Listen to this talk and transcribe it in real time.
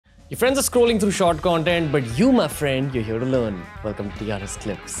Your friends are scrolling through short content, but you, my friend, you're here to learn. Welcome to RAAAZ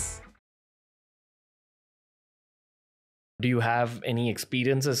Clips. Do you have any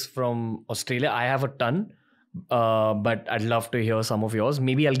experiences from Australia? I have a ton, but I'd love to hear some of yours.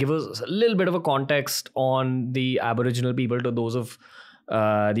 Maybe I'll give us a little bit of a context on the Aboriginal people to those of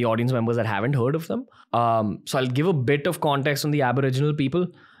the audience members that haven't heard of them. So I'll give a bit of context on the Aboriginal people.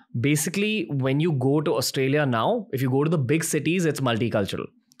 Basically, when you go to Australia now, if you go to the big cities, it's multicultural.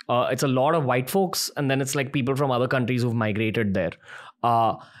 It's a lot of white folks, and then it's like people from other countries who've migrated there.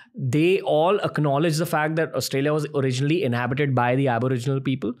 They all acknowledge the fact that Australia was originally inhabited by the Aboriginal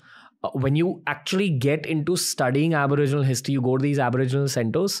people. When you actually get into studying Aboriginal history, you go to these Aboriginal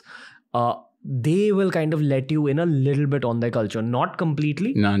centers, they will kind of let you in a little bit on their culture. Not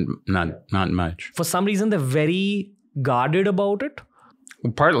completely. Not much. For some reason, they're very guarded about it.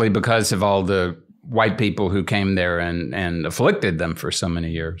 Partly because of all the white people who came there and afflicted them for so many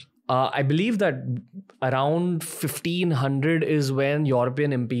years. I believe that around 1500 is when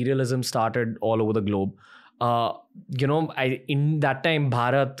European imperialism started all over the globe. In that time,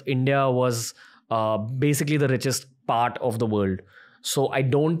 Bharat, India was basically the richest part of the world. So I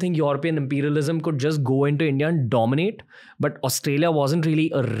don't think European imperialism could just go into India and dominate. But Australia wasn't really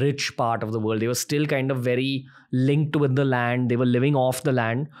a rich part of the world. They were still kind of very linked with the land. They were living off the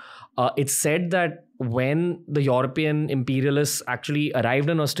land. It's said that when the European imperialists actually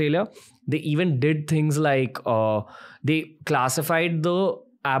arrived in Australia, they even did things like they classified the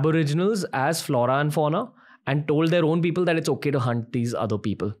Aboriginals as flora and fauna and told their own people that it's okay to hunt these other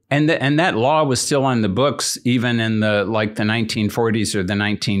people. And that law was still on the books even in the 1940s or the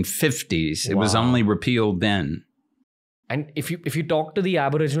 1950s. It was only repealed then. And if you talk to the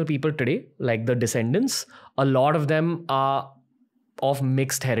Aboriginal people today, like the descendants, a lot of them are of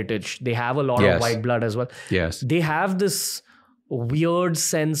mixed heritage. They have a lot of white blood as well. Yes. They have this weird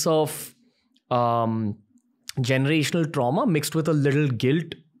sense of generational trauma mixed with a little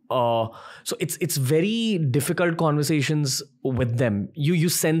guilt. So it's very difficult conversations with them. You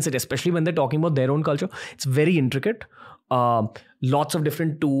sense it, especially when they're talking about their own culture. It's very intricate. Lots of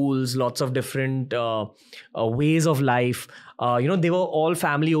different tools, lots of different ways of life. They were all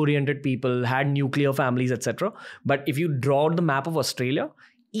family-oriented people, had nuclear families, etc. But if you draw the map of Australia,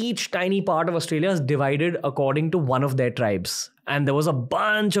 each tiny part of Australia is divided according to one of their tribes. And there was a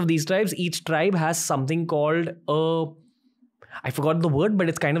bunch of these tribes. Each tribe has something called I forgot the word, but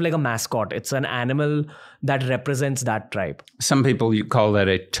it's kind of like a mascot. It's an animal that represents that tribe. Some people you call that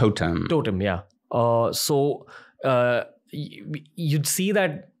a totem. Totem, yeah. You'd see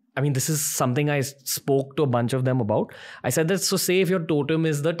that, this is something I spoke to a bunch of them about. I said that, so say if your totem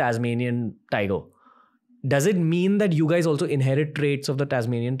is the Tasmanian tiger, does it mean that you guys also inherit traits of the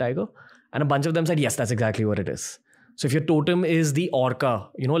Tasmanian tiger? And a bunch of them said, yes, that's exactly what it is. So if your totem is the orca,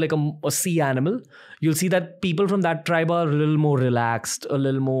 like a sea animal, you'll see that people from that tribe are a little more relaxed, a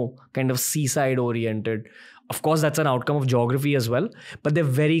little more kind of seaside oriented. Of course, that's an outcome of geography as well, but they're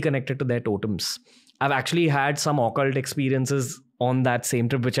very connected to their totems. I've actually had some occult experiences on that same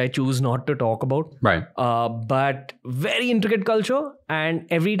trip, which I choose not to talk about. Right. But very intricate culture. And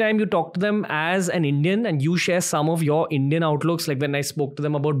every time you talk to them as an Indian and you share some of your Indian outlooks, like when I spoke to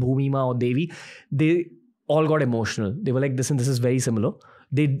them about Bhumima or Devi, they all got emotional. They were like, this is very similar.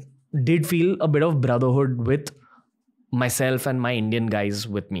 They did feel a bit of brotherhood with myself and my Indian guys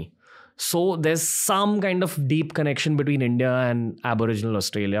with me. So there's some kind of deep connection between India and Aboriginal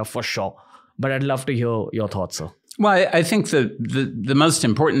Australia for sure. But I'd love to hear your thoughts, sir. Well, I think the most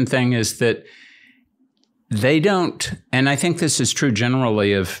important thing is that they don't, and I think this is true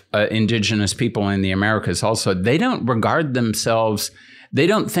generally of indigenous people in the Americas also, they don't regard themselves, they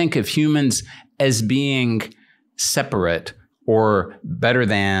don't think of humans as being separate or better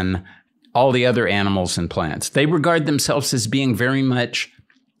than all the other animals and plants. They regard themselves as being very much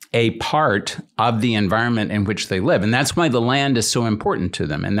a part of the environment in which they live. And that's why the land is so important to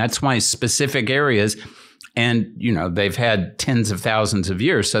them. And that's why specific areas, and they've had tens of thousands of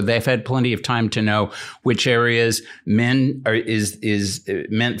years, so they've had plenty of time to know which areas is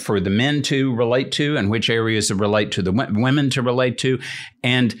meant for the men to relate to and which areas relate to the women to relate to.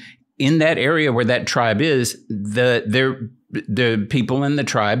 And in that area where that tribe is, the people in the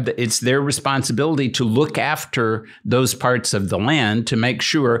tribe, it's their responsibility to look after those parts of the land to make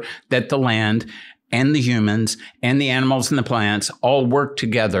sure that the land and the humans and the animals and the plants all work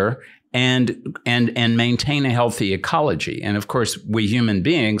together and maintain a healthy ecology. And of course, we human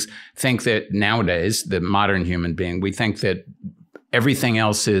beings think that nowadays, the modern human being, we think that everything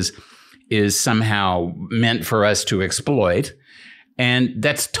else is somehow meant for us to exploit. And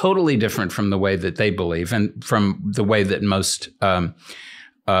that's totally different from the way that they believe and from the way that most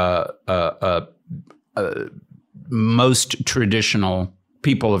most traditional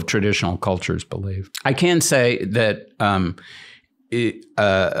people of traditional cultures believe. I can say that,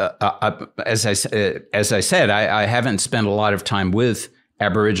 as I said, I haven't spent a lot of time with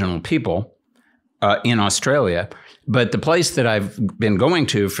Aboriginal people in Australia, but the place that I've been going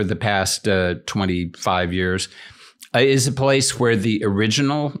to for the past 25 years is a place where the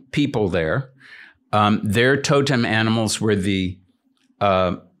original people there, their totem animals were the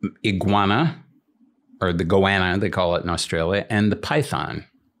iguana, or the goanna, they call it in Australia, and the python.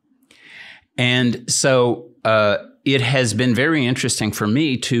 And so it has been very interesting for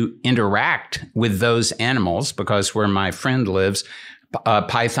me to interact with those animals, because where my friend lives,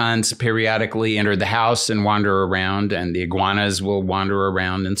 pythons periodically enter the house and wander around, and the iguanas will wander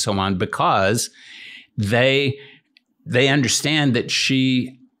around and so on, because they understand that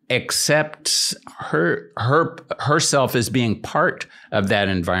she accepts herself as being part of that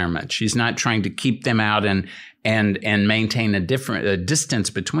environment. She's not trying to keep them out and maintain a distance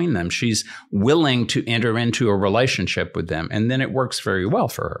between them. She's willing to enter into a relationship with them, and then it works very well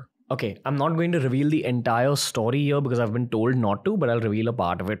for her. Okay, I'm not going to reveal the entire story here because I've been told not to, but I'll reveal a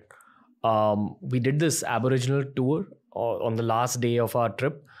part of it. We did this Aboriginal tour on the last day of our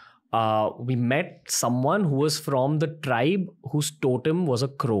trip. We met someone who was from the tribe whose totem was a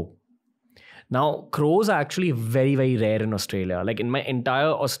crow. Now, crows are actually very, very rare in Australia. Like in my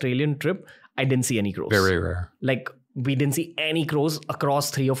entire Australian trip, I didn't see any crows. Very rare. Like we didn't see any crows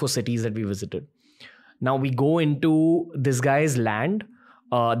across 3 or 4 cities that we visited. Now we go into this guy's land.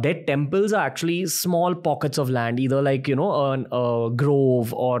 Their temples are actually small pockets of land, either like, a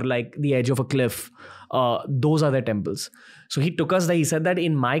grove or like the edge of a cliff. Those are their temples. So he took us there. He said that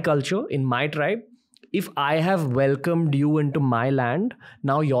in my culture, in my tribe, if I have welcomed you into my land,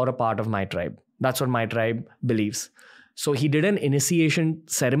 now you're a part of my tribe. That's what my tribe believes. So he did an initiation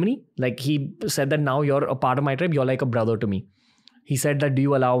ceremony. Like he said that now you're a part of my tribe. You're like a brother to me. He said that, do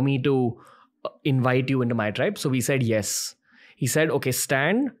you allow me to invite you into my tribe? So we said yes. He said, okay,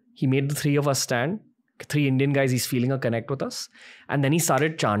 stand. He made the 3 of us stand. 3 Indian guys, he's feeling a connect with us. And then he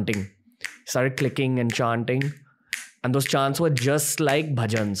started chanting. He started clicking and chanting. And those chants were just like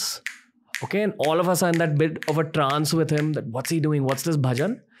bhajans. Okay, and all of us are in that bit of a trance with him. That what's he doing? What's this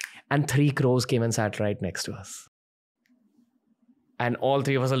bhajan? And 3 crows came and sat right next to us. And all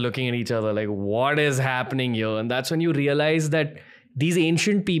 3 of us are looking at each other like, what is happening here? And that's when you realize that these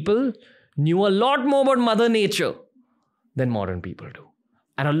ancient people knew a lot more about Mother Nature than modern people do.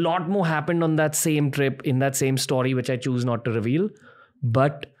 And a lot more happened on that same trip, in that same story, which I choose not to reveal.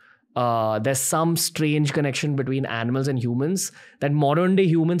 But there's some strange connection between animals and humans that modern day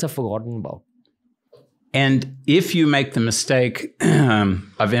humans have forgotten about. And if you make the mistake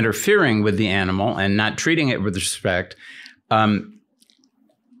of interfering with the animal and not treating it with respect,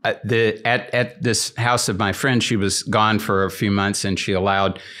 at this house of my friend, she was gone for a few months, and she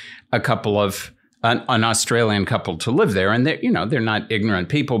allowed an Australian couple to live there. And they're not ignorant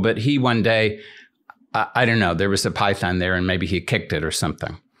people, but he one day, I don't know, there was a python there and maybe he kicked it or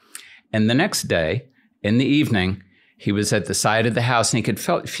something. And the next day in the evening, he was at the side of the house and he could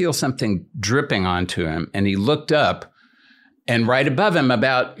feel something dripping onto him. And he looked up, and right above him,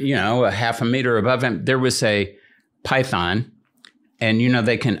 about, a half a meter above him, there was a python. And,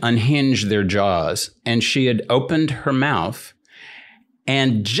 they can unhinge their jaws. And she had opened her mouth.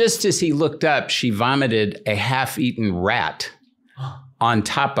 And just as he looked up, she vomited a half-eaten rat on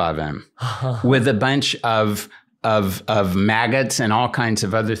top of him with a bunch of maggots and all kinds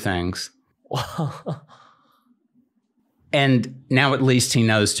of other things. And now at least he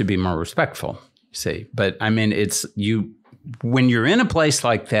knows to be more respectful, see. But I mean, when you're in a place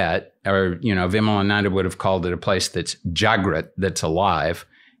like that, or, Vimalananda would have called it a place that's jagrat, that's alive,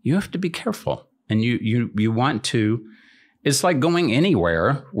 you have to be careful. And you want to, it's like going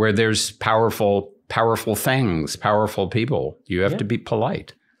anywhere where there's powerful things, powerful people. You have to be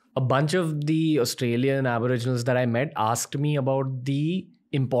polite. A bunch of the Australian Aboriginals that I met asked me about the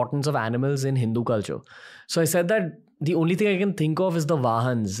importance of animals in Hindu culture. So I said that the only thing I can think of is the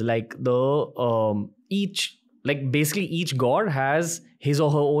Vahans, like basically each god has his or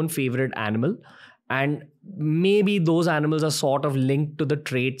her own favorite animal, and maybe those animals are sort of linked to the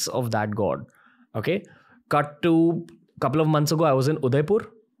traits of that god. Okay. Cut to a couple of months ago, I was in Udaipur.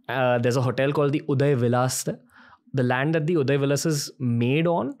 There's a hotel called the Uday Vilas there. The land that the Uday Vilas is made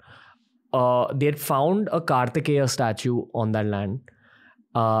on, they had found a Kartikeya statue on that land.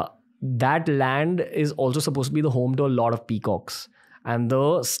 That land is also supposed to be the home to a lot of peacocks. And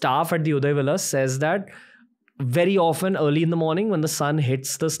the staff at the Uday Vilas says that very often early in the morning when the sun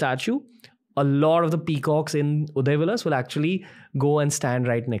hits the statue, a lot of the peacocks in Udaivilas will actually go and stand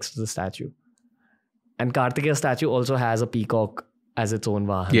right next to the statue. And Kartikeya statue also has a peacock as its own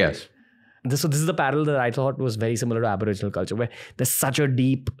vahan. Yes. So this is the parallel that I thought was very similar to Aboriginal culture, where there's such a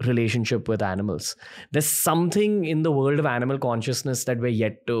deep relationship with animals. There's something in the world of animal consciousness that we're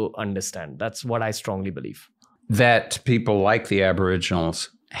yet to understand. That's what I strongly believe. That people like the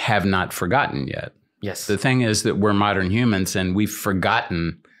Aboriginals have not forgotten yet. Yes. The thing is that we're modern humans and we've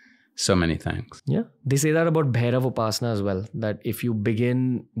forgotten so many things. Yeah. They say that about Bhairav Upasana as well, that if you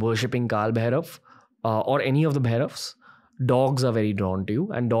begin worshipping Kal Bhairav or any of the Bhairavs, dogs are very drawn to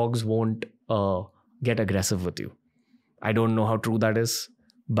you and dogs won't get aggressive with you. I don't know how true that is,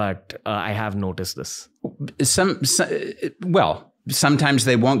 but I have noticed this. Sometimes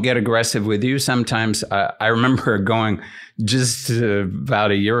they won't get aggressive with you. Sometimes I remember going just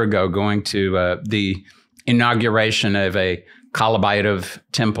about a year ago, going to the inauguration of a Kalabhairav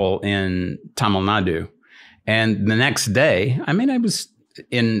temple in Tamil Nadu. And the next day, I mean, I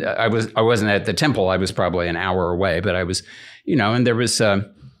wasn't at the temple. I was probably an hour away, but I was, and there was,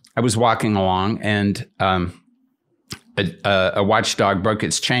 I was walking along and a watchdog broke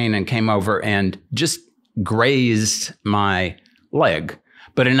its chain and came over and just grazed my leg,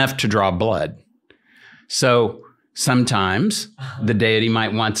 but enough to draw blood. So sometimes the deity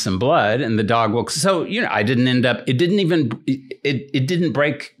might want some blood and the dog will, I didn't end up, it didn't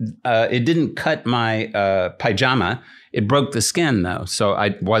break, it didn't cut my pajama. It broke the skin though. So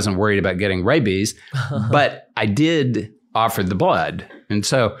I wasn't worried about getting rabies, but I did offer the blood. And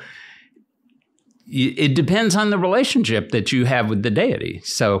so it depends on the relationship that you have with the deity.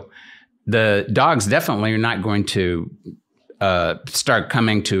 So the dogs definitely are not going to start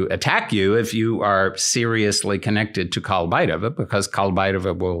coming to attack you if you are seriously connected to Kal Bhairava, because Kal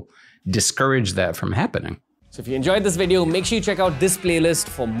Bhairava will discourage that from happening. So if you enjoyed this video, make sure you check out this playlist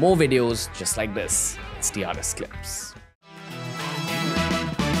for more videos just like this. It's TRS Clips.